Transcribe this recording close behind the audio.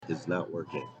is not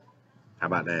working. How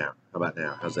about now? How about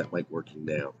now? How's that mic working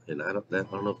now? And I don't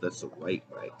know if that's the right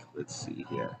mic. Let's see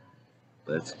here.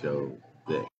 Let's go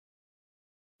this.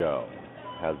 Go.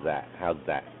 How's that? How's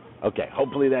that? Okay,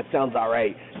 hopefully that sounds all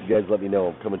right. You guys let me know.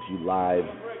 I'm coming to you live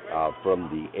from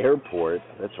the airport.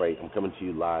 That's right. I'm coming to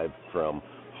you live from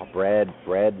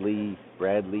Bradley,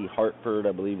 Hartford,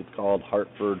 I believe it's called.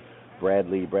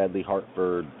 Bradley,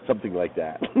 Hartford, something like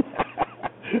that.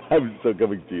 I'm still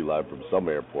coming to you live from some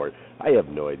airport. I have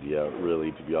no idea,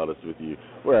 really, to be honest with you,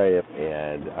 where I am.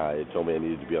 And it told me I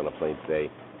needed to be on a plane today.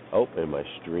 Oh, and my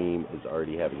stream is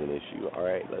already having an issue. All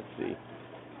right, let's see.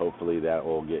 Hopefully that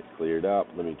will get cleared up.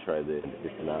 Let me try this.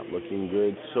 It's not looking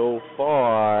good so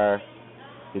far.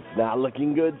 It's not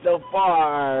looking good so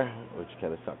far, which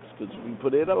kind of sucks because we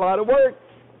put in a lot of work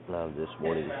this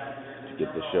morning to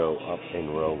get the show up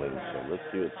and rolling. So let's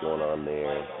see what's going on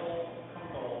there.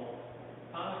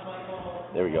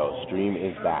 There we go. Stream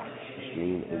is back.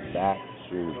 Stream is back.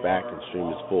 Stream is back, and stream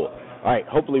is full. All right.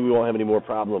 Hopefully we won't have any more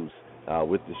problems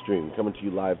with the stream. Coming to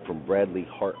you live from Bradley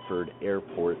Hartford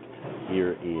Airport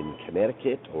here in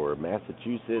Connecticut or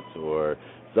Massachusetts or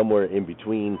somewhere in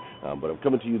between. But I'm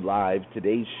coming to you live.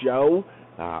 Today's show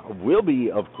will be,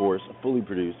 of course, fully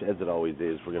produced, as it always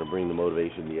is. We're going to bring the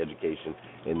motivation, the education,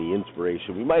 and the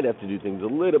inspiration. We might have to do things a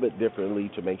little bit differently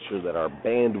to make sure that our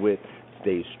bandwidth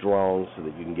stays strong so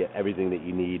that you can get everything that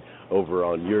you need over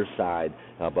on your side.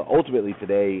 But ultimately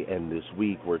today and this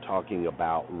week we're talking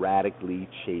about we're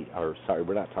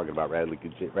not talking about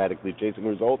radically chasing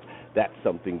results. That's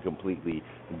something completely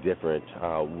different.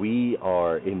 We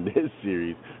are in this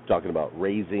series talking about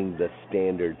raising the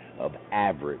standard of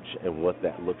average and what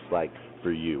that looks like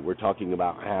for you. We're talking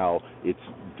about how it's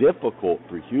difficult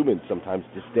for humans sometimes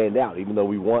to stand out. Even though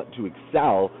we want to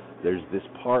excel, there's this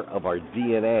part of our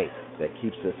DNA that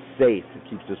keeps us safe, that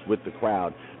keeps us with the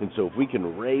crowd. And so if we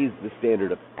can raise the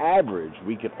standard of average,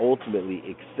 we can ultimately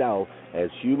excel as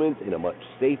humans in a much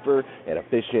safer and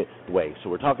efficient way. So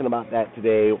we're talking about that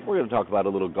today. We're going to talk about a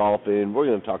little golfing. We're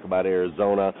going to talk about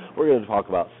Arizona. We're going to talk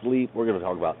about sleep. We're going to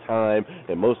talk about time.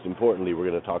 And most importantly, we're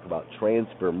going to talk about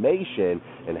transformation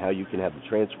and how you can have the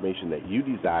transformation that you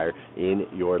desire in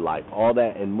your life. All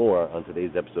that and more on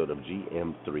today's episode of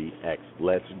GM3X.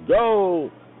 Let's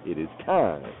go! It is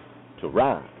time to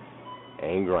rise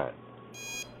and grind.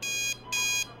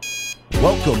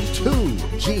 Welcome to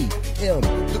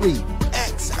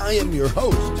GM3X. I am your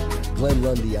host, Glenn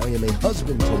Lundy. I am a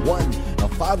husband to one, a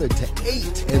father to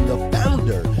 8, and the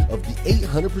founder of the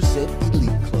 800%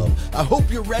 Elite Club. I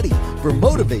hope you're ready for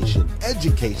motivation,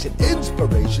 education,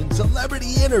 inspiration,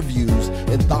 celebrity interviews,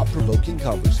 and thought-provoking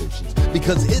conversations,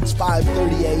 because it's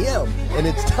 5:30 a.m. and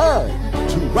it's time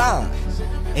to rise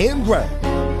and grind.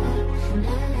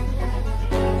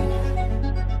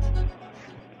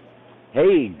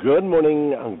 Hey, good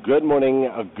morning. How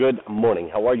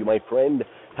are you, my friend?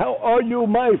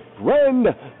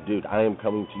 Dude, I am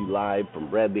coming to you live from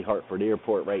Bradley Hartford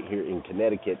Airport right here in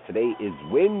Connecticut. Today is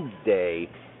Wednesday.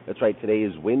 That's right, today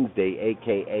is Wednesday,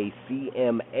 a.k.a.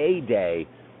 CMA Day.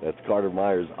 That's Carter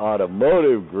Myers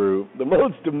Automotive Group, the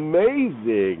most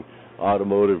amazing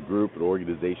automotive group and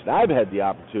organization I've had the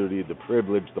opportunity, the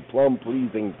privilege, the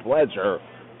plum-pleasing pleasure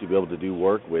to be able to do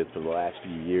work with for the last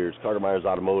few years. Carter Myers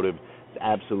Automotive is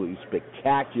absolutely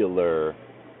spectacular.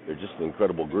 They're just an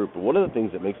incredible group. And one of the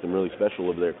things that makes them really special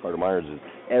over there at Carter Myers is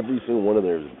every single one of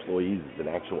their employees is an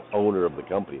actual owner of the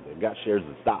company. They've got shares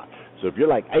of stock. So if you're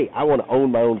like, hey, I want to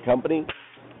own my own company,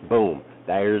 boom,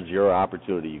 there's your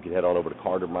opportunity. You can head on over to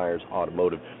Carter Myers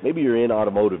Automotive. Maybe you're in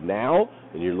automotive now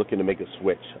and you're looking to make a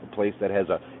switch, a place that has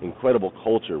an incredible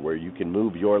culture where you can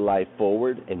move your life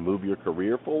forward and move your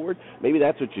career forward. Maybe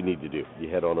that's what you need to do. You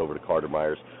head on over to Carter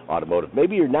Myers Automotive.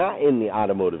 Maybe you're not in the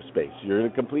automotive space. You're in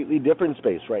a completely different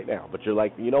space right now, but you're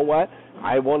like, you know what?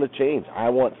 I want to change. I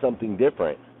want something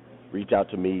different. Reach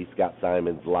out to me, Scott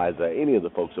Simons, Liza, any of the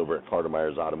folks over at Carter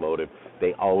Myers Automotive.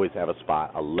 They always have a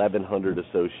spot, 1,100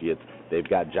 associates. They've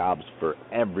got jobs for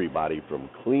everybody, from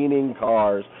cleaning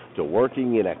cars to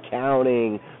working in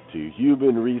accounting to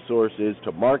human resources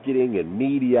to marketing and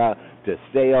media to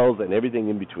sales and everything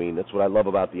in between. That's what I love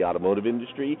about the automotive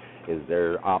industry, is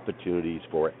there are opportunities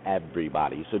for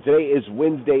everybody. So today is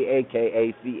Wednesday,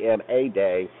 a.k.a. CMA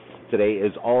Day. Today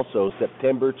is also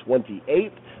September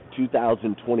 28th,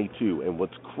 2022. And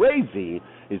what's crazy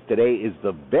is today is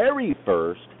the very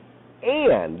first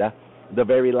and the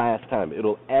very last time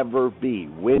it'll ever be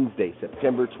Wednesday,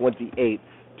 September 28th,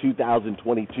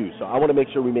 2022. So I want to make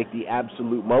sure we make the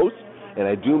absolute most, and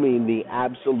I do mean the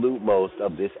absolute most,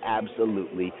 of this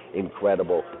absolutely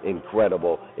incredible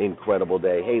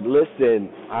day. Hey, listen,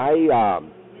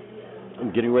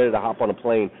 I'm getting ready to hop on a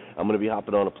plane. I'm going to be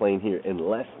hopping on a plane here in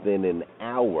less than an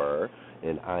hour,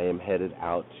 and I am headed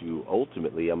out to,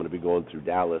 ultimately, I'm going to be going through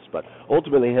Dallas, but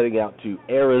ultimately heading out to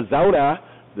Arizona,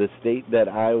 the state that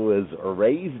I was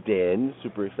raised in.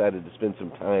 Super excited to spend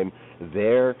some time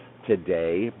there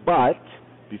today. But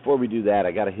before we do that,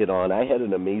 I got to hit on, I had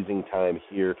an amazing time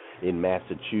here in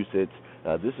Massachusetts.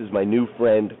 This is my new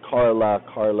friend, Carla.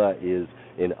 Carla is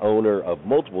an owner of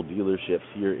multiple dealerships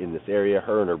here in this area,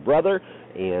 her and her brother,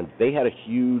 and they had a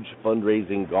huge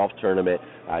fundraising golf tournament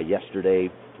yesterday.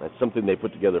 That's something they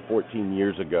put together 14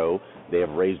 years ago. They have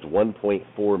raised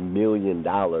 $1.4 million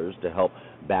to help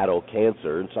battle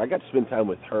cancer. And so I got to spend time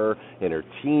with her and her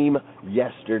team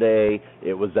yesterday.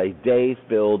 It was a day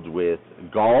filled with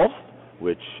golf,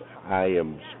 which I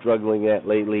am struggling at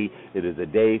lately. It is a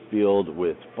day filled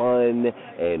with fun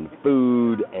and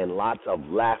food and lots of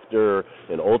laughter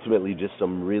and ultimately just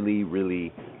some really,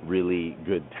 really, really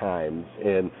good times.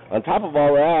 And on top of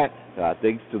all that,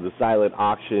 thanks to the silent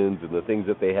auctions and the things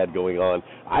that they had going on,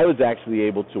 I was actually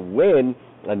able to win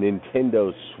a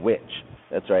Nintendo Switch.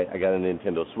 That's right, I got a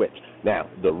Nintendo Switch. Now,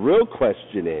 the real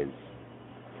question is,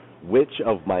 which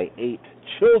of my 8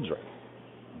 children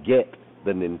get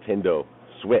the Nintendo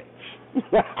Switch?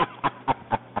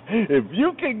 If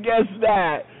you can guess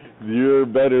that, you're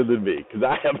better than me, because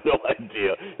I have no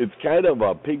idea. It's kind of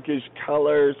a pinkish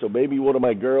color, so maybe one of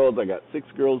my girls, I got 6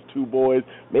 girls, 2 boys,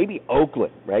 maybe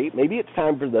Oakland, right? Maybe it's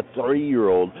time for the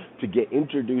 3-year-old to get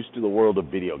introduced to the world of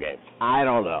video games. I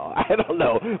don't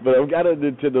know, but I've got a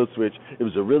Nintendo Switch. It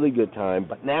was a really good time,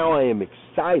 but now I am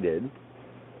excited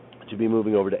to be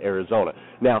moving over to Arizona.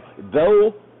 Now,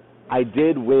 though I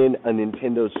did win a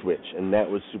Nintendo Switch, and that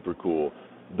was super cool,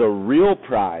 the real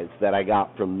prize that I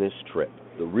got from this trip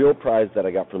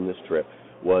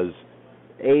was,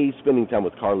 A, spending time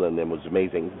with Carla and them was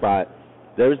amazing, but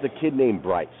there's a kid named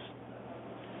Bryce.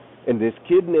 And this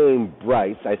kid named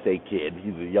Bryce, I say kid,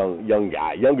 he's a young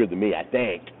guy, younger than me, I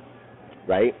think,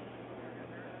 right?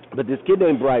 But this kid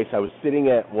named Bryce, I was sitting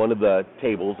at one of the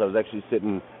tables. I was actually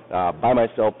sitting by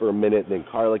myself for a minute, and then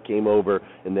Carla came over,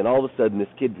 and then all of a sudden this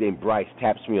kid named Bryce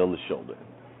taps me on the shoulder.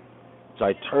 So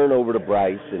I turn over to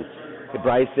Bryce, and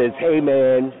Bryce says, "Hey,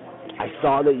 man, I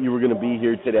saw that you were going to be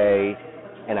here today,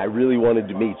 and I really wanted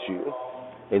to meet you."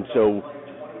 And so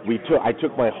I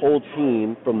took my whole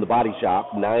team from the body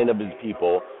shop, 9 of his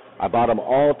people. I bought them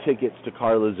all tickets to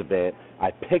Carla's event. I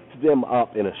picked them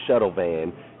up in a shuttle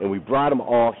van, and we brought them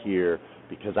all here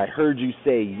because I heard you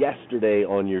say yesterday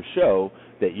on your show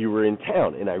that you were in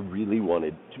town, and I really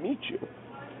wanted to meet you.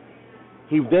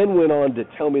 He then went on to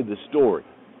tell me the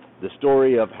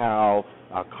story of how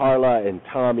Carla and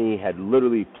Tommy had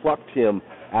literally plucked him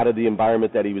out of the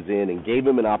environment that he was in and gave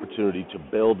him an opportunity to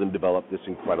build and develop this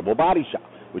incredible body shop,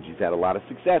 which he's had a lot of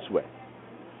success with.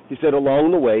 He said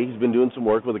along the way he's been doing some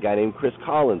work with a guy named Chris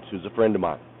Collins, who's a friend of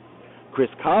mine. Chris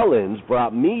Collins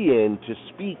brought me in to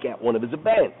speak at one of his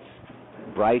events.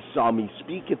 Bryce saw me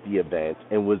speak at the event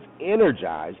and was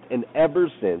energized, and ever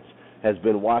since has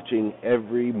been watching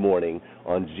every morning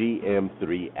on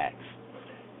GM3X.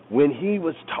 When he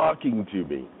was talking to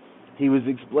me, he was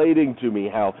explaining to me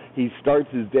how he starts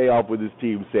his day off with his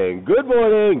team saying, "Good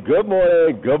morning, good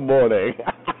morning, good morning."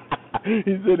 He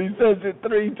said he says it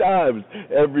 3 times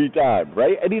every time,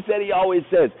 right? And he said he always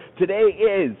says, today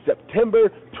is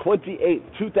September 28th,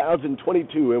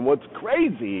 2022, and what's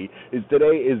crazy is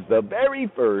today is the very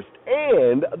first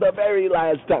and the very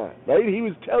last time, right? He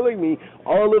was telling me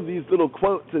all of these little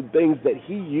quotes and things that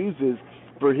he uses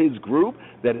for his group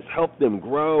that has helped them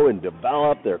grow and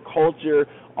develop their culture,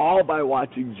 all by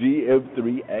watching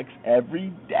GM3X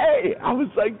every day. I was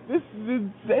like, this is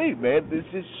insane, man. This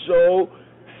is so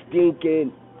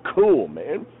stinking cool,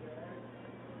 man.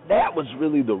 That was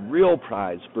really the real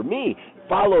prize for me.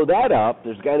 Follow that up,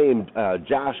 there's a guy named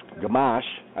Josh Gamash,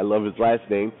 I love his last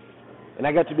name, and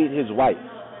I got to meet his wife.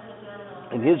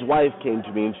 And his wife came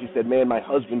to me and she said, "Man, my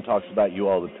husband talks about you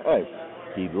all the time.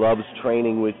 He loves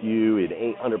training with you in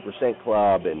 800%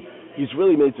 Club, and he's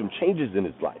really made some changes in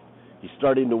his life. He's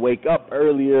starting to wake up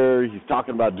earlier. He's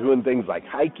talking about doing things like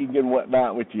hiking and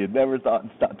whatnot, which he had never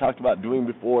talked about doing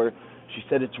before." She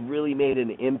said it's really made an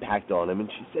impact on him, and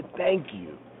she said, "Thank you.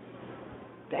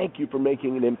 Thank you for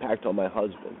making an impact on my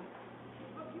husband."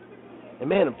 And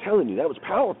man, I'm telling you, that was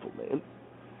powerful, man.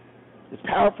 It's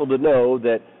powerful to know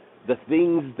that the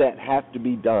things that have to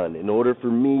be done in order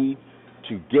for me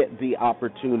to get the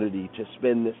opportunity to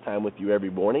spend this time with you every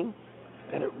morning,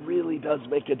 that it really does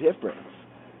make a difference.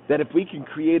 That if we can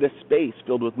create a space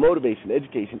filled with motivation,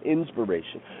 education,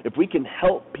 inspiration, if we can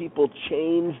help people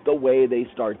change the way they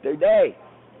start their day,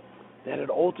 that it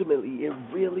ultimately, it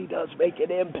really does make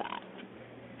an impact.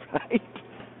 right?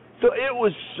 So it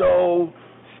was so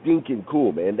stinking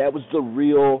cool, man. That was the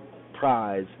real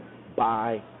prize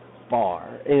by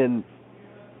far. And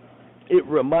it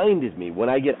reminded me when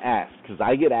I get asked, because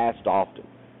I get asked often,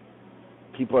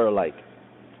 people are like,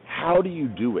 how do you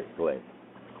do it, Glenn?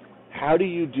 How do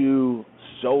you do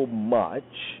so much,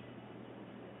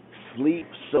 sleep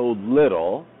so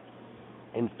little,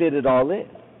 and fit it all in,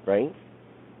 right?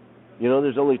 You know,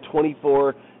 there's only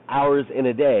 24 hours in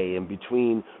a day, and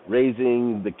between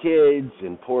raising the kids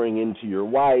and pouring into your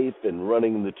wife and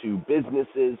running the 2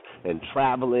 businesses and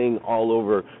traveling all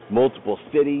over multiple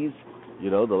cities. You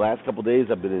know, the last couple of days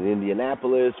I've been in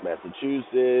Indianapolis,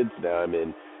 Massachusetts, now I'm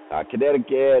in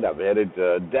Connecticut, I've headed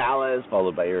to Dallas,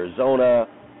 followed by Arizona.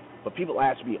 But people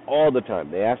ask me all the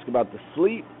time. They ask about the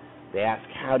sleep. They ask,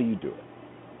 how do you do it?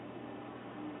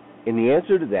 And the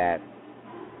answer to that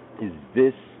is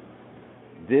this.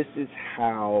 This is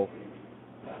how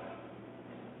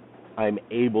I'm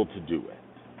able to do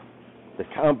it. The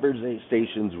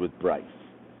conversations with Bryce,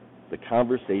 the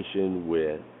conversation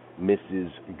with Mrs.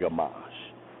 Gamache,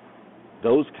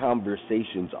 those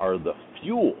conversations are the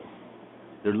fuel.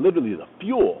 They're literally the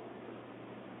fuel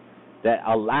that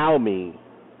allow me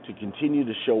to continue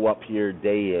to show up here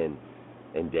day in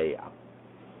and day out.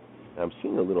 I'm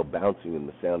seeing a little bouncing in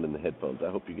the sound in the headphones. I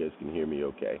hope you guys can hear me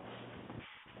okay.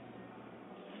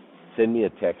 Send me a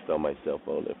text on my cell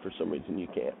phone if for some reason you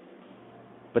can't.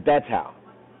 But that's how.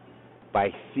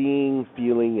 By seeing,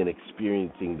 feeling, and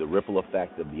experiencing the ripple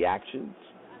effect of the actions,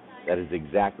 that is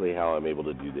exactly how I'm able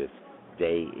to do this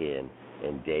day in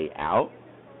and day out.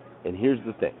 And here's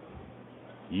the thing.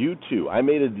 You too, I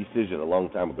made a decision a long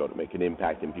time ago to make an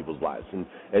impact in people's lives. And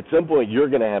at some point, you're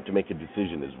going to have to make a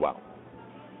decision as well.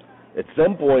 At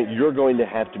some point, you're going to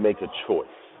have to make a choice.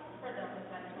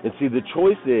 And see, the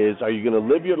choice is, are you going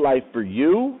to live your life for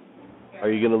you, or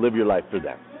are you going to live your life for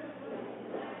them?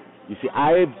 You see,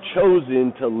 I have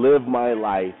chosen to live my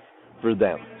life for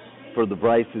them, for the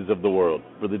Bryces of the world,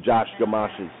 for the Josh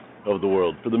Gamaches of the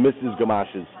world, for the Mrs.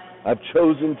 Gamaches. I've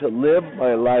chosen to live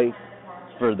my life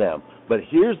for them. But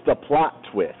here's the plot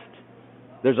twist.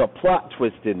 There's a plot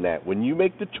twist in that. When you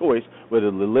make the choice whether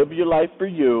to live your life for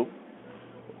you,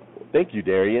 thank you,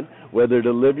 Darian, whether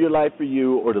to live your life for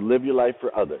you or to live your life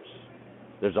for others,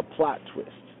 there's a plot twist.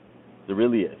 There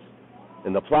really is.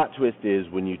 And the plot twist is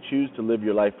when you choose to live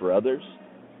your life for others,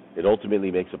 it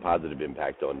ultimately makes a positive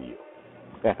impact on you.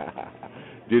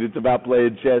 Dude, it's about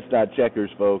playing chess, not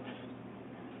checkers, folks.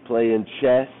 Playing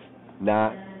chess,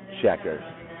 not checkers.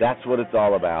 That's what it's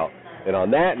all about. And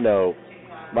on that note,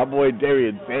 my boy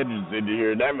Darian Sanders is in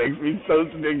here, and that makes me so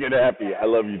stinking happy. I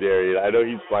love you, Darian. I know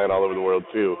he's flying all over the world,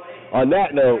 too. On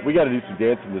that note, we got to do some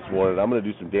dancing this morning. I'm going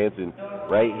to do some dancing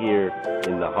right here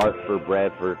in the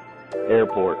Hartford-Bradford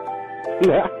airport.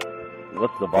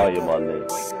 What's the volume on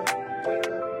this?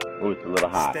 Oh, it's a little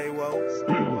hot.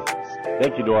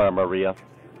 Thank you, Dora Maria.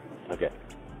 Okay.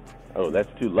 Oh, that's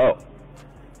too low.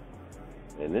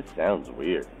 And this sounds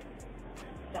weird.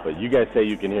 But you guys say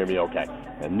you can hear me okay.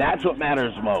 And that's what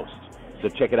matters most. So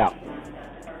check it out.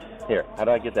 Here, how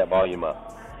do I get that volume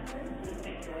up?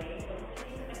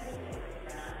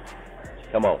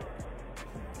 Come on.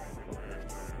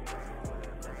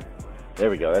 There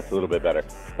we go. That's a little bit better.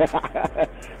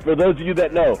 For those of you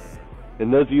that know,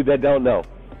 and those of you that don't know,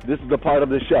 this is the part of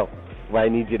the show where I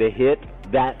need you to hit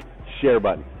that share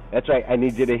button. That's right, I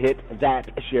need you to hit that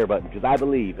share button, because I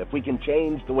believe if we can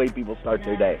change the way people start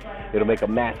their day, it'll make a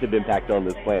massive impact on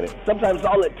this planet. Sometimes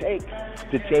all it takes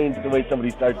to change the way somebody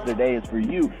starts their day is for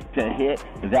you to hit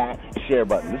that share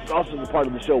button. This is also the part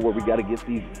of the show where we got to get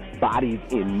these bodies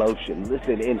in motion.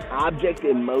 Listen, an object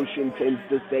in motion tends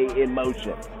to stay in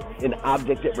motion. An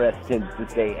object at rest tends to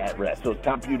stay at rest. So it's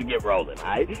time for you to get rolling, all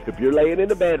right? If you're laying in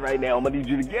the bed right now, I'm going to need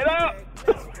you to get up.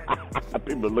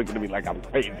 People are looking at me like I'm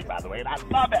crazy, by the way, and I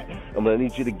love it. I'm going to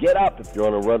need you to get up. If you're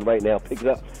on a run right now, pick it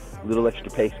up. A little extra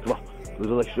pace. Come on. A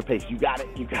little extra pace. You got it.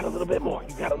 You got a little bit more.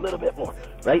 You got a little bit more,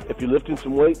 right? If you're lifting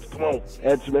some weights, come on.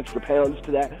 Add some extra pounds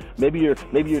to that. Maybe you're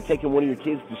taking one of your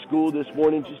kids to school this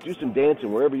morning. Just do some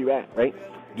dancing wherever you're at, right?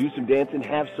 Do some dancing.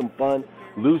 Have some fun.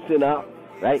 Loosen up,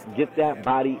 right? Get that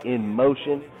body in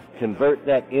motion. Convert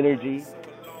that energy.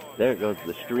 There goes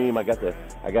the stream. I got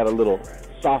a little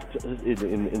soft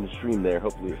in the stream there.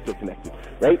 Hopefully it's still connected,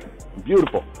 right?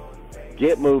 Beautiful.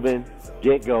 Get moving.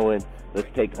 Get going. Let's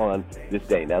take on this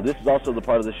day. Now, this is also the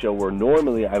part of the show where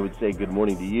normally I would say good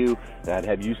morning to you, and I'd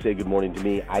have you say good morning to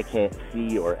me. I can't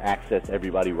see or access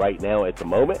everybody right now at the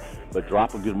moment, but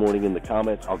drop a good morning in the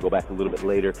comments. I'll go back a little bit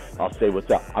later. I'll say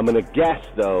what's up. I'm going to guess,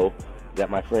 though, that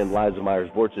my friend Liza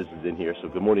Myers-Borges is in here, so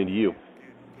good morning to you.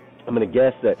 I'm going to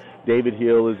guess that David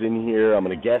Hill is in here. I'm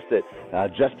going to guess that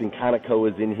Justin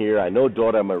Conoco is in here. I know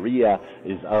Dora Maria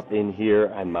is up in here,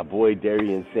 and my boy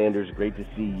Darian Sanders. Great to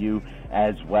see you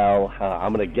as well.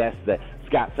 I'm going to guess that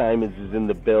Scott Simons is in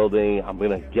the building. I'm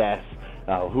going to guess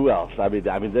who else? I mean,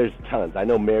 there's tons. I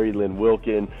know Mary Lynn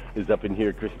Wilkin is up in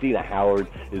here. Christina Howard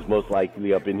is most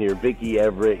likely up in here. Vicki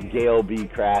Everett, Gail B.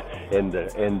 Kraft, and the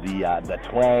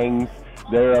Twangs.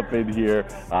 They're up in here.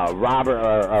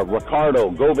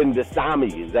 Ricardo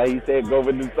Govindasamy. Is that how you say it,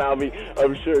 Govindasamy?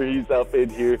 I'm sure he's up in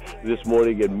here this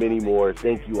morning, and many more.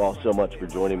 Thank you all so much for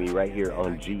joining me right here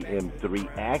on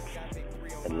GM3X.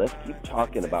 And let's keep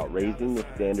talking about raising the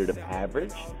standard of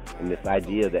average and this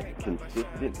idea that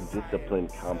consistent discipline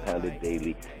compounded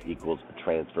daily equals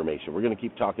transformation. We're going to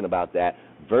keep talking about that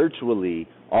virtually.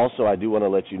 Also, I do want to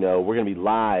let you know we're going to be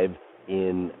live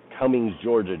in Cummings,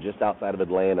 Georgia, just outside of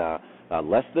Atlanta,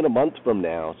 less than a month from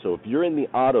now. So if you're in the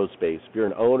auto space, if you're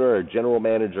an owner or general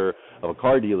manager of a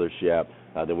car dealership,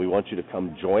 then we want you to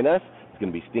come join us. It's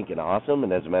going to be stinking awesome.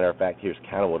 And as a matter of fact, here's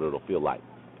kind of what it'll feel like.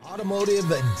 Automotive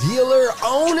dealer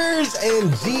owners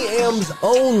and GMs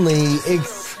only,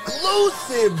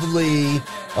 exclusively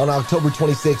on October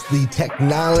 26th, the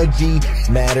Technology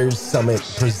Matters Summit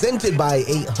presented by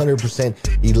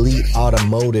 800% Elite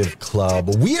Automotive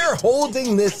Club. We are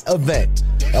holding this event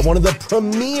at one of the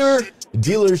premier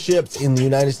dealerships in the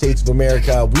United States of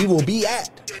America. We will be at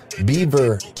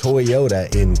Beaver Toyota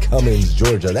in Cummings,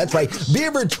 Georgia. That's right,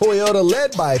 Beaver Toyota,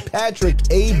 led by Patrick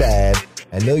Abad.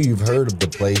 I know you've heard of the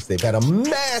place. They've had a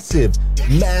massive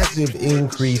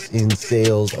increase in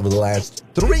sales over the last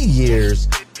 3 years.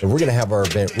 And we're going to have our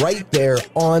event right there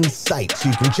on site. So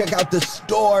you can check out the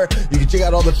store. You can check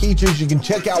out all the features. You can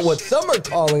check out what some are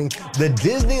calling the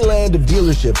Disneyland of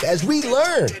dealerships as we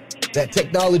learn that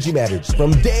technology matters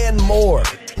from Dan Moore,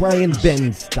 Brian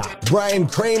Benstock, Brian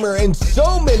Kramer, and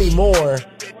so many more.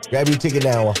 Grab your ticket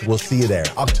now. We'll see you there.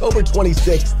 October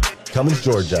 26th, Cummings,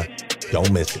 Georgia. Don't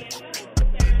miss it.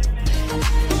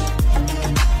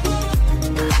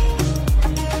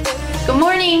 Good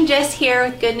morning, Jess here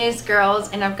with Good News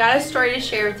Girls, and I've got a story to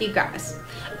share with you guys.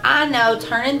 I know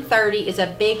turning 30 is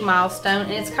a big milestone,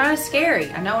 and it's kind of scary.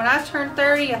 I know when I turned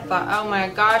 30, I thought, oh my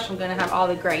gosh, I'm going to have all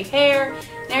the gray hair,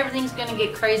 and everything's going to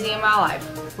get crazy in my life,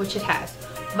 which it has.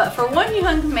 But for one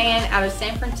young man out of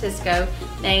San Francisco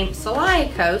named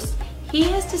Saliakos, he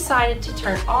has decided to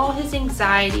turn all his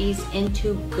anxieties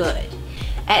into good.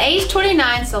 At age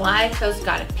 29, Saliakos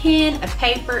got a pen, a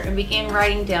paper, and began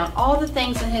writing down all the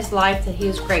things in his life that he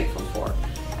was grateful for.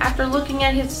 After looking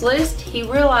at his list, he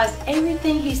realized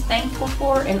everything he's thankful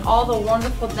for and all the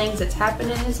wonderful things that's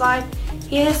happened in his life.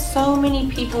 He has so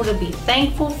many people to be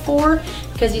thankful for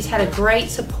because he's had a great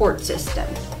support system.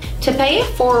 To pay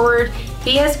it forward,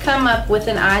 he has come up with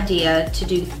an idea to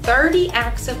do 30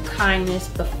 acts of kindness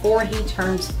before he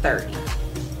turns 30.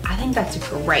 I think that's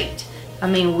great. I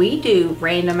mean, we do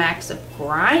random acts of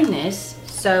kindness,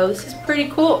 so this is pretty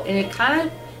cool, and it kind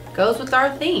of goes with our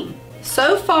theme.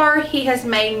 So far, he has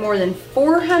made more than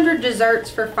 400 desserts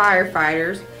for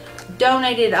firefighters,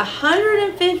 donated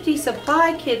 150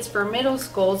 supply kits for middle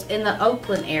schools in the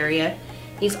Oakland area.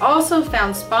 He's also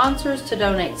found sponsors to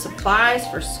donate supplies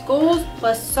for schools,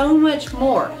 plus so much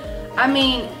more. I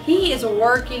mean, he is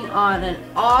working on an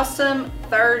awesome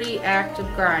 30 act of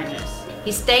kindness.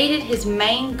 He stated his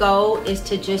main goal is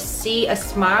to just see a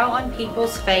smile on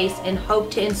people's face and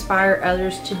hope to inspire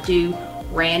others to do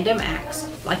random acts.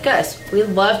 Like us, we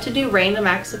love to do random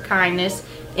acts of kindness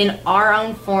in our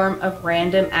own form of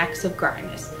random acts of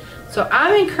kindness. So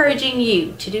I'm encouraging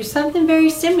you to do something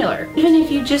very similar. Even if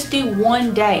you just do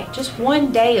one day, just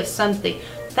one day of something.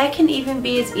 That can even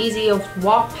be as easy as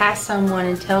walk past someone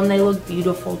and tell them they look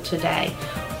beautiful today.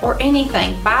 Or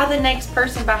anything. Buy the next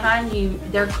person behind you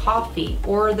their coffee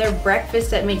or their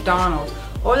breakfast at McDonald's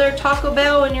or their Taco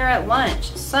Bell when you're at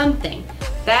lunch. Something.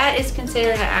 That is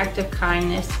considered an act of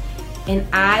kindness, and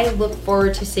I look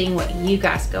forward to seeing what you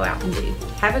guys go out and do.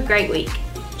 Have a great week.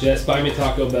 Jess, buy me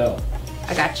Taco Bell.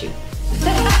 I got you.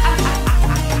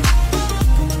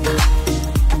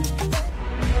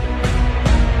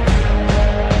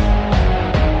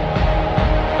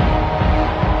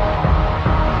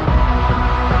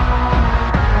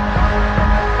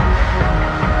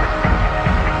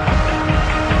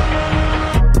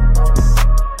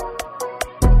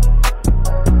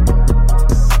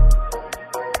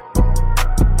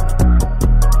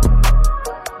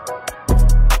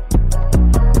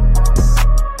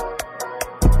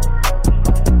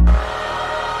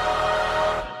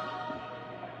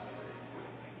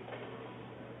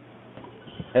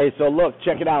 Hey, so look,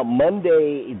 check it out.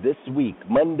 Monday this week,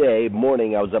 Monday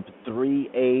morning, I was up at 3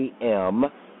 a.m.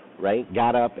 right?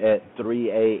 Got up at 3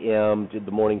 a.m., did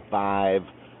the morning 5,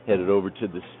 headed over to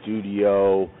the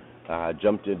studio,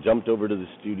 jumped over to the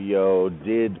studio,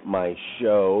 did my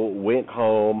show, went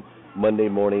home. Monday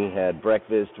morning, had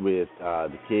breakfast with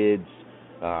the kids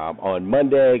on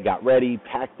Monday, got ready,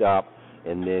 packed up,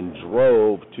 and then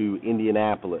drove to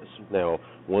Indianapolis. Now,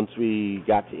 once we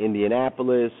got to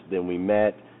Indianapolis, then we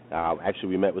met.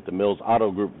 We met with the Mills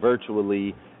Auto Group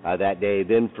virtually that day.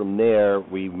 Then from there,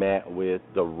 we met with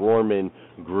the Rohrman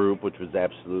Group, which was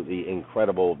absolutely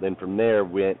incredible. Then from there,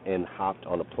 went and hopped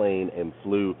on a plane and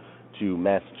flew to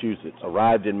Massachusetts.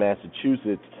 Arrived in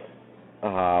Massachusetts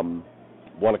 1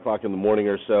 o'clock in the morning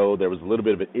or so. There was a little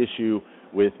bit of an issue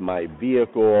with my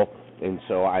vehicle, and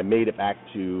so I made it back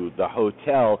to the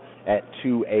hotel at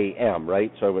 2 a.m.,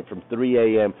 right? So I went from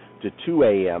 3 a.m. to 2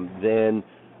 a.m., then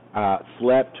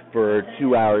slept for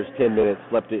 2 hours, 10 minutes,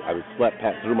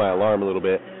 through my alarm a little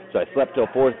bit, so I slept till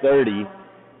 4:30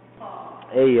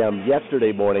 a.m.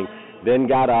 yesterday morning, then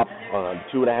got up on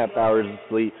 2.5 hours of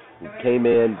sleep, came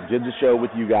in, did the show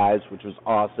with you guys, which was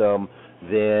awesome,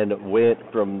 then went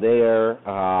from there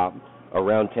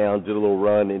around town, did a little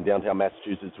run in downtown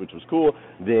Massachusetts, which was cool,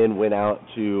 then went out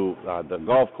to the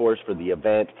golf course for the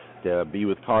event to be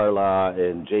with Carla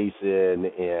and Jason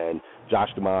and Josh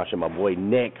Gamache and my boy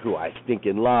Nick, who I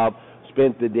stinking love.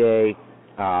 Spent the day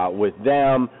with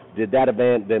them, did that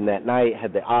event, then that night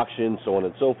had the auction, so on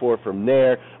and so forth. From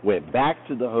there, went back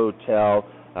to the hotel.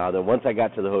 Then once I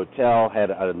got to the hotel, had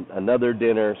another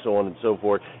dinner, so on and so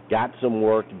forth, got some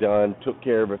work done, took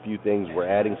care of a few things. We're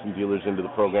adding some dealers into the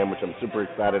program, which I'm super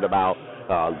excited about,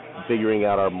 figuring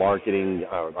out our marketing,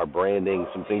 our branding,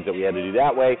 some things that we had to do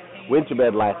that way. Went to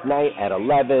bed last night at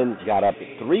 11, got up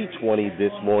at 3:20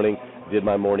 this morning, did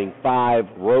my morning 5,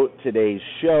 wrote today's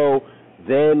show,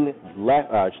 then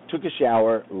took a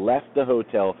shower, left the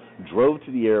hotel, drove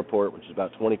to the airport, which is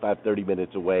about 25-30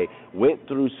 minutes away, went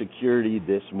through security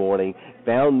this morning,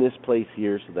 found this place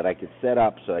here so that I could set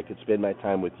up, so I could spend my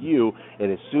time with you,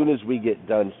 and as soon as we get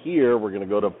done here, we're going to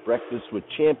go to Breakfast with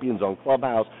Champions on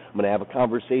Clubhouse. I'm going to have a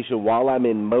conversation while I'm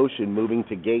in motion moving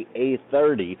to gate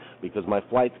A30 because my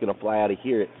flight's going to fly out of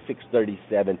here at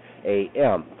 6:37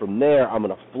 a.m. From there, I'm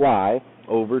going to fly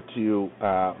over to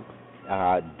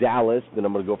Dallas, then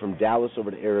I'm going to go from Dallas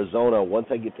over to Arizona. Once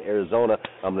I get to Arizona,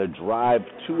 I'm going to drive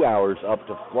 2 hours up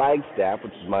to Flagstaff,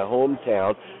 which is my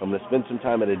hometown. I'm going to spend some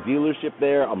time at a dealership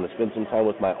there. I'm going to spend some time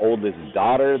with my oldest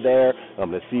daughter there. I'm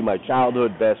going to see my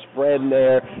childhood best friend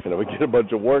there, and I'm going to get a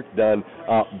bunch of work done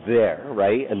up there,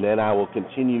 right? And then I will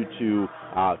continue to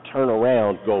turn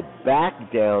around, go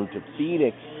back down to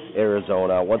Phoenix,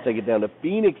 Arizona. Once I get down to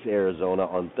Phoenix, Arizona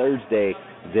on Thursday,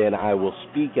 then I will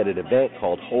speak at an event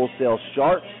called Wholesale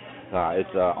Sharks. It's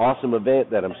an awesome event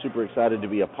that I'm super excited to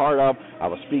be a part of. I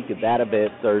will speak at that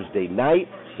event Thursday night.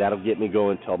 That'll get me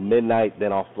going till midnight.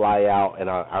 Then I'll fly out, and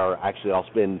I'll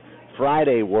spend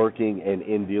Friday working and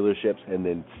in dealerships, and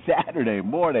then Saturday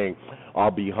morning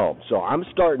I'll be home. So I'm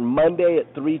starting Monday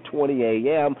at 3:20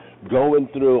 a.m., going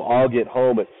through. I'll get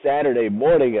home at Saturday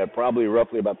morning at probably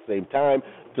roughly about the same time,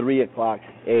 3 o'clock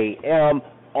a.m.,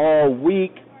 all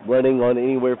week, running on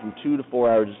anywhere from 2 to 4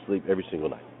 hours of sleep every single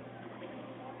night.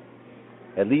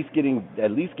 At least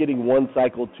getting one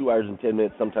cycle, 2 hours and 10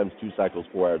 minutes, sometimes 2 cycles,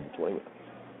 4 hours and 20 minutes.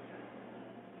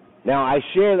 Now, I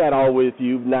share that all with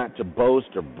you not to boast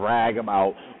or brag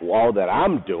about all that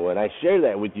I'm doing. I share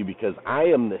that with you because I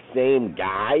am the same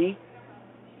guy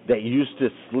that used to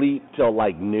sleep till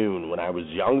like noon when I was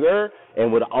younger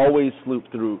and would always sleep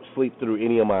through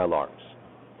any of my alarms.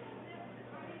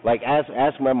 Like,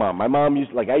 ask my mom. My mom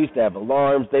I used to have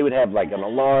alarms. They would have like an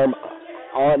alarm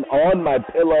on my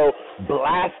pillow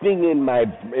blasting in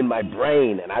my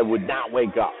brain, and I would not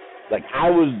wake up. Like,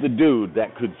 I was the dude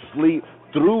that could sleep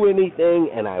through anything,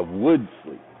 and I would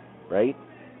sleep, right?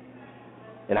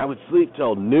 And I would sleep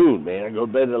till noon, man. I'd go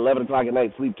to bed at 11 o'clock at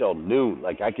night, sleep till noon.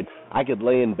 Like, I could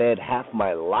lay in bed half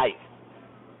my life.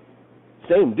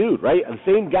 Same dude, right? The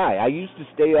same guy. I used to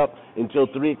stay up until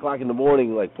 3 o'clock in the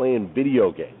morning, like, playing video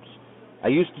games. I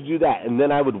used to do that, and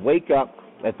then I would wake up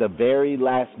at the very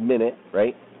last minute,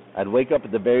 right? I'd wake up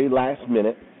at the very last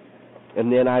minute, and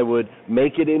then I would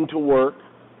make it into work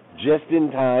just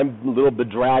in time, a little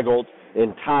bedraggled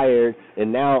and tired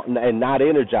and not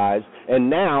energized. And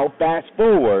now, fast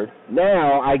forward,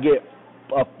 now I get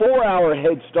a 4-hour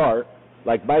head start,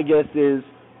 like my guess is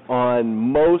on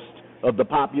most of the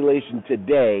population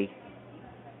today,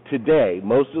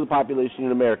 most of the population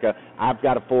in America, I've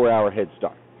got a 4-hour head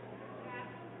start.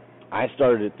 I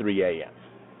started at 3 a.m.,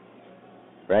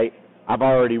 right? I've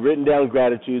already written down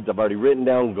gratitudes. I've already written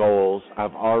down goals.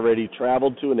 I've already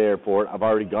traveled to an airport. I've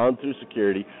already gone through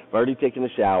security. I've already taken a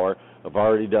shower. I've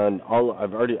already done all.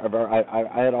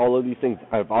 I had all of these things.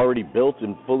 I've already built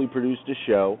and fully produced a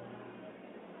show.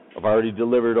 I've already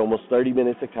delivered almost 30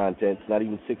 minutes of content. It's not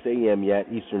even 6 a.m. yet,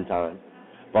 Eastern time.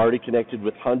 I've already connected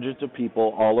with hundreds of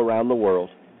people all around the world.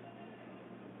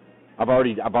 I've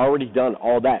already done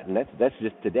all that, and that's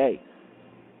just today.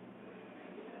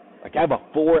 Like, I have a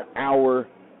 4-hour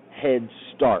head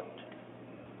start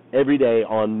every day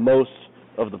on most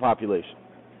of the population.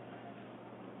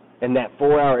 And that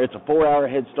it's a 4-hour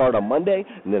head start on Monday,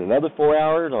 and then another 4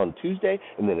 hours on Tuesday,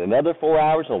 and then another 4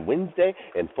 hours on Wednesday,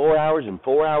 and 4 hours and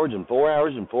 4 hours and 4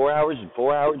 hours and 4 hours and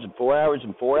 4 hours and 4 hours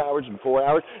and 4 hours and 4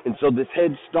 hours. And so this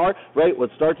head start, right,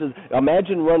 what starts is,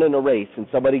 imagine running a race and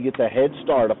somebody gets a head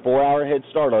start, a 4-hour head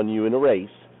start on you in a race,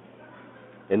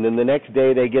 and then the next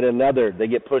day they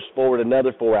get pushed forward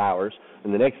another 4 hours,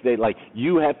 and the next day, like,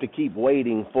 you have to keep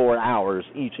waiting 4 hours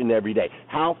each and every day.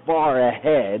 How far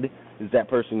ahead is that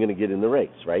person going to get in the race,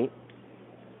 right?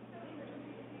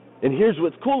 And here's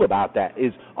what's cool about that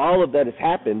is all of that has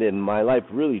happened, and my life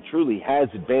really, truly has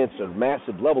advanced at a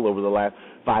massive level over the last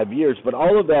 5 years, but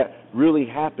all of that really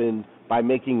happened by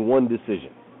making one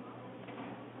decision.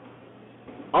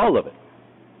 All of it.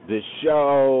 This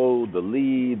show, the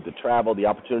lead, the travel, the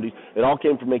opportunities, it all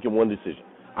came from making one decision.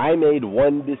 I made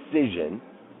one decision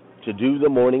to do the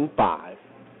morning 5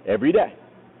 every day.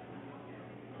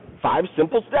 5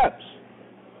 simple steps.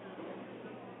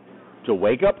 To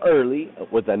wake up early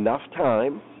with enough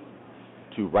time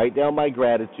to write down my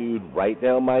gratitude, write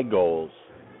down my goals,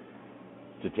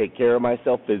 to take care of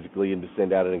myself physically, and to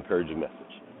send out an encouraging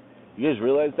message. You guys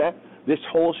realize that? This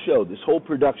whole show, this whole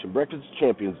production, Breakfast of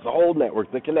Champions, the whole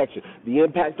network, the connection, the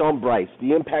impact on Bryce,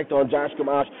 the impact on Josh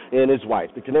Gamache and his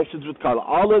wife, the connections with Carla,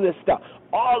 all of this stuff,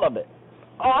 all of it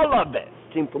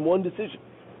came from one decision.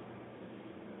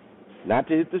 Not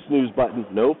to hit the snooze button,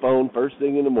 no phone first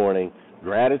thing in the morning,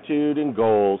 gratitude and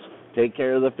goals, take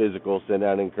care of the physical, send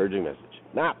out an encouraging message.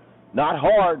 Not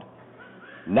hard.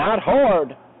 Not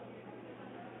hard.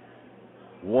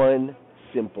 One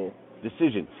simple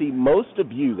decision. See, most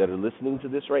of you that are listening to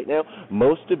this right now,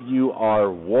 most of you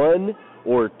are 1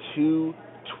 or 2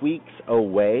 tweaks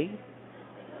away,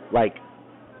 like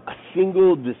a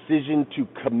single decision to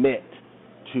commit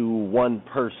to one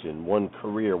person, one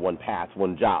career, one path,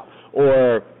 one job,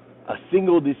 or a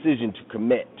single decision to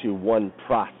commit to one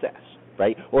process,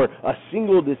 right? Or a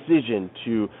single decision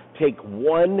to take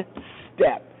one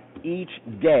step each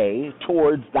day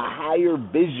towards the higher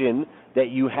vision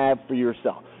that you have for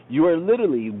yourself. You are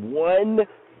literally one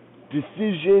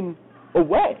decision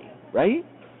away, right?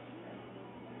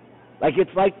 Like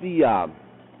it's like the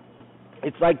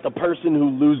person who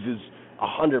loses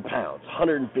 100 pounds,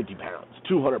 150 pounds,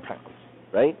 200 pounds,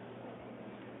 right?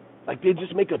 Like they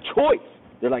just make a choice.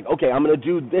 They're like, okay, I'm going to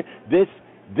do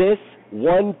this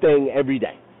one thing every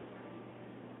day.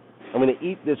 I'm going to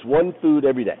eat this one food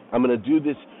every day. I'm going to do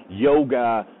this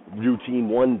yoga routine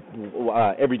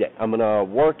every day. I'm going to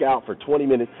work out for 20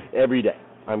 minutes every day.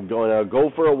 I'm going to go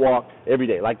for a walk every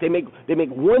day. Like they make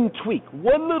one tweak,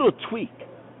 one little tweak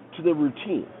to the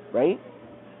routine, right?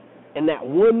 And that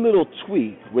one little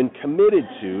tweak, when committed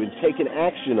to and taken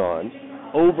action on,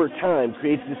 over time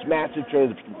creates this massive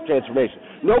transformation.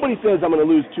 Nobody says I'm going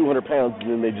to lose 200 pounds and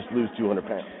then they just lose 200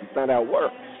 pounds. It's not how it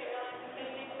works.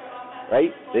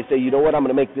 Right? They say, you know what, I'm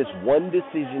going to make this one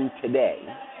decision today,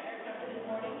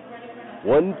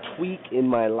 one tweak in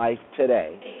my life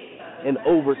today, and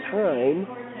over time,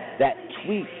 that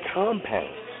tweak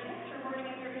compounds.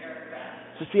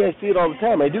 So see, I see it all the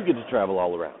time. I do get to travel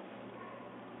all around.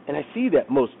 And I see that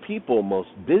most people, most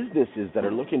businesses that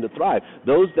are looking to thrive,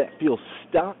 those that feel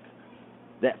stuck,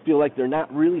 that feel like they're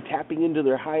not really tapping into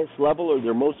their highest level or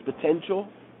their most potential,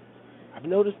 I've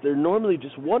noticed they're normally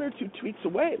just 1 or 2 tweaks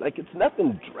away. Like it's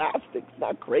nothing drastic. It's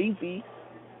not crazy.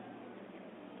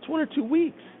 It's 1 or 2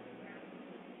 weeks.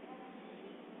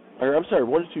 Or 1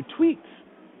 or 2 tweaks.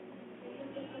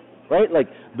 Right? Like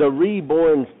the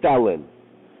reborn felon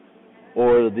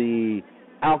or the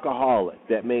alcoholic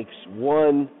that makes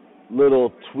one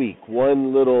little tweak,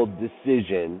 one little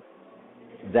decision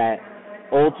that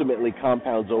ultimately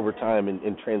compounds over time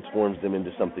and transforms them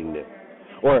into something new.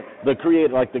 Or the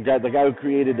creator, like the guy who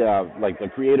created, like the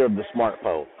creator of the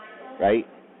smartphone, right?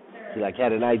 He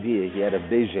had an idea, he had a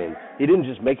vision. He didn't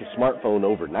just make a smartphone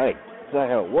overnight. That's not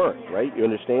how it worked, right? You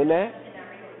understand that?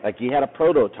 Like he had a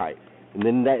prototype, and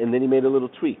then he made a little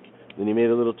tweak. Then he made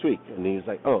a little tweak, and he was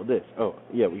like, oh, this, oh,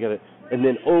 yeah, we got it. And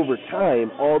then over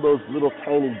time, all those little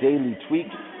tiny daily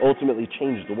tweaks ultimately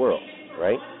changed the world,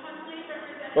 right?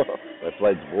 That's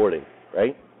why it's boarding,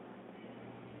 right?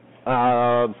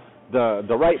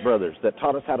 The Wright brothers that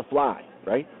taught us how to fly,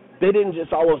 right? They didn't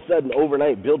just all of a sudden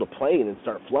overnight build a plane and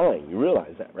start flying. You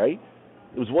realize that, right?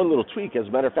 It was one little tweak. As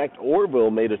a matter of fact, Orville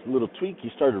made a little tweak. He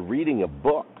started reading a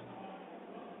book.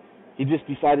 He just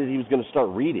decided he was going to start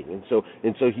reading, and so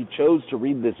he chose to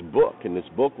read this book, and this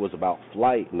book was about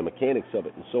flight and the mechanics of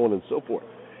it, and so on and so forth.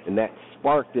 And that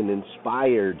sparked and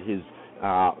inspired his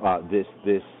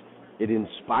It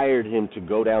inspired him to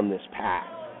go down this path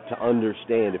to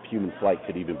understand if human flight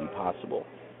could even be possible.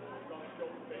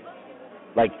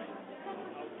 Like,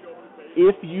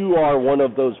 if you are one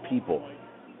of those people,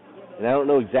 and I don't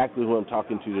know exactly who I'm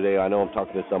talking to today, I know I'm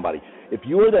talking to somebody. If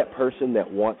you are that person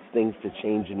that wants things to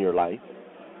change in your life,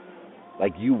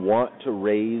 like you want to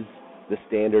raise the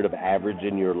standard of average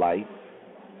in your life,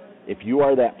 if you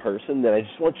are that person, then I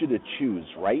just want you to choose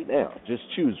right now. Just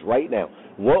choose right now.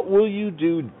 What will you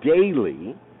do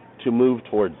daily to move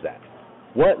towards that?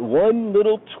 What one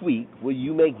little tweak will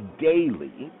you make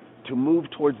daily to move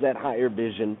towards that higher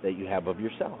vision that you have of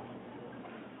yourself?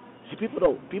 See, people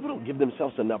don't give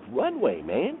themselves enough runway,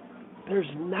 man. There's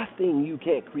nothing you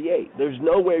can't create. There's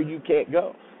nowhere you can't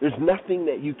go. There's nothing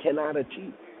that you cannot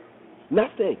achieve.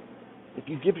 Nothing. If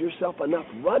you give yourself enough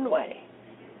runway.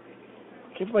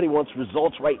 Everybody wants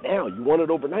results right now. You want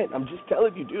it overnight. I'm just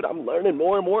telling you, dude, I'm learning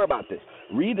more and more about this.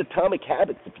 Read Atomic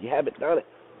Habits if you haven't done it.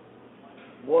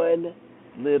 One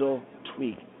little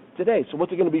tweak today. So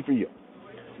what's it going to be for you?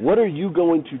 What are you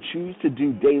going to choose to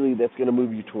do daily that's going to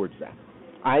move you towards that?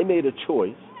 I made a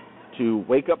choice to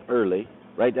wake up early,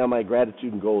 write down my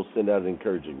gratitude and goals, send out an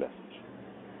encouraging message.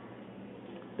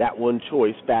 That one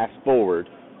choice, fast forward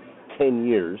 10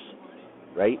 years,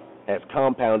 right, has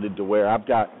compounded to where I've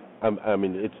got,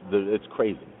 it's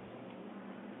crazy.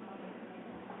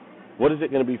 What is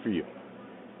it going to be for you?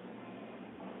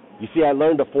 You see, I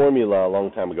learned a formula a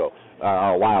long time ago,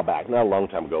 a while back, not a long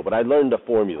time ago, but I learned a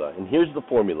formula, and here's the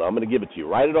formula. I'm going to give it to you.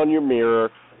 Write it on your mirror,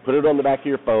 put it on the back of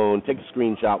your phone, take a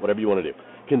screenshot, whatever you want to do.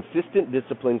 Consistent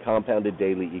discipline compounded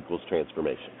daily equals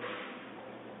transformation.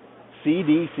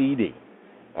 CDCD.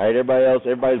 All right,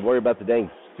 everybody's worried about the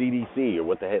dang CDC or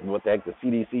what the heck the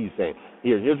CDC is saying.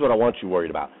 Here's what I want you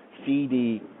worried about.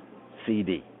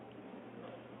 CDCD.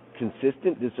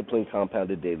 Consistent discipline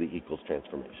compounded daily equals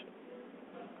transformation.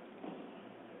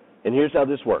 And here's how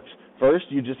this works. First,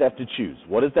 you just have to choose.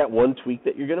 What is that one tweak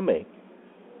that you're going to make?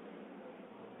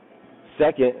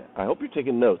 Second, I hope you're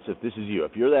taking notes if this is you.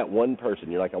 If you're that one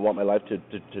person, you're like, I want my life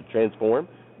to transform,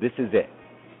 this is it.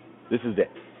 This is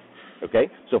it. Okay?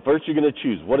 So first you're going to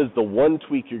choose. What is the one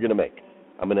tweak you're going to make?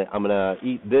 I'm gonna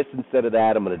eat this instead of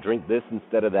that. I'm going to drink this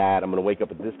instead of that. I'm going to wake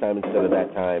up at this time instead of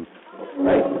that time.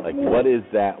 Right? Like, what is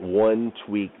that one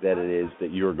tweak that it is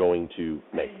that you're going to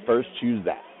make? First, choose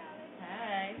that.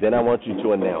 Then I want you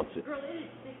to announce it.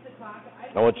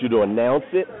 I want you to announce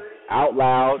it out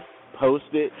loud, post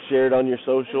it, share it on your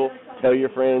social, tell your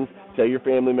friends, tell your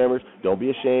family members. Don't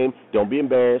be ashamed. Don't be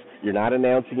embarrassed. You're not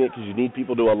announcing it because you need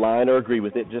people to align or agree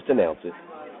with it. Just announce it.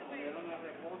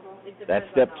 That's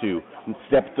step 2. And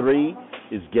step 3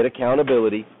 is get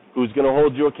accountability. Who's going to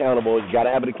hold you accountable? You've got to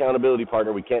have an accountability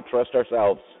partner. We can't trust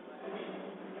ourselves.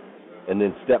 And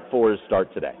then step 4 is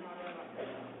start today.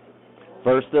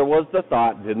 First there was the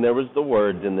thought, then there was the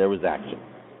word, then there was action.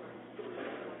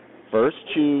 First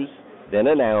choose, then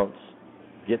announce,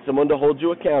 get someone to hold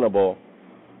you accountable,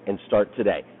 and start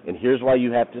today. And here's why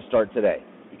you have to start today,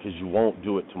 because you won't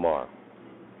do it tomorrow.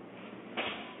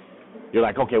 You're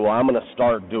like, okay, well, I'm going to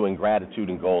start doing gratitude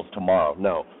and goals tomorrow.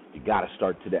 No, you got to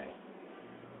start today.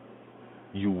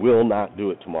 You will not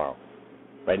do it tomorrow.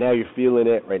 Right now you're feeling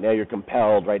it. Right now you're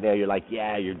compelled. Right now you're like,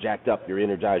 yeah, you're jacked up. You're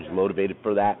energized. You're motivated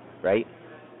for that, right?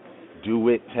 Do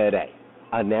it today.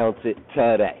 Announce it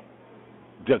today.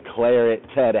 Declare it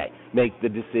today. Make the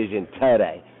decision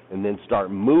today. And then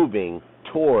start moving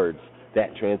towards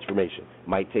that transformation. It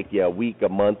might take you a week, a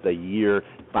month, a year,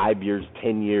 5 years,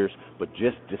 10 years, but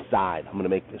just decide, I'm going to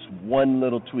make this one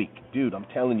little tweak. Dude, I'm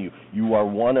telling you, you are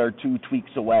 1 or 2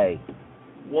 tweaks away.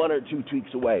 1 or 2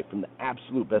 tweaks away from the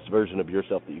absolute best version of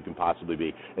yourself that you can possibly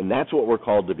be. And that's what we're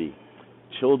called to be.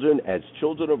 As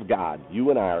children of God, you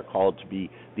and I are called to be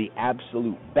the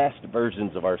absolute best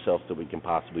versions of ourselves that we can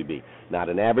possibly be. Not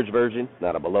an average version,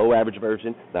 not a below average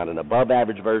version, not an above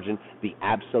average version, the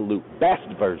absolute best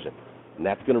version. And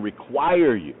that's going to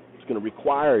require you. It's going to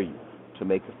require you to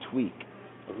make a tweak,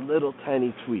 a little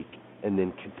tiny tweak, and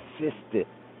then consistent,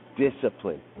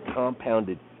 discipline,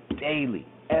 compounded daily,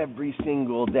 every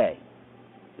single day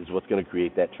is what's going to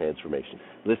create that transformation.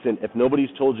 Listen, if nobody's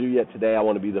told you yet today, I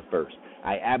want to be the first.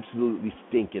 I absolutely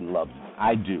stinking love you.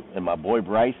 I do. And my boy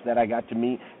Bryce that I got to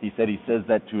meet, he said he says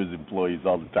that to his employees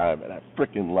all the time, and I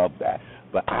freaking love that.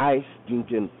 But I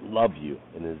stinking love you.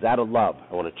 And is that a love?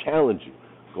 I want to challenge you.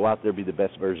 Go out there, be the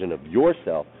best version of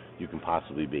yourself you can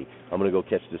possibly be. I'm going to go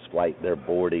catch this flight. They're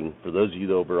boarding. For those of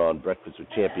you over on Breakfast with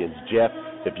Champions, Jeff,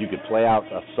 if you could play out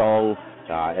a song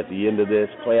at the end of this,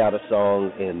 play out a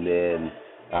song, and then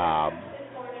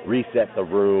reset the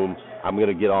room. I'm going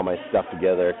to get all my stuff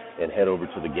together and head over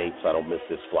to the gate so I don't miss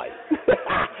this flight.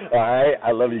 All right?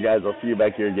 I love you guys. I'll see you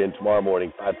back here again tomorrow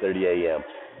morning, 5:30 a.m.,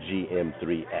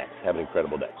 GM3X. Have an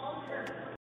incredible day.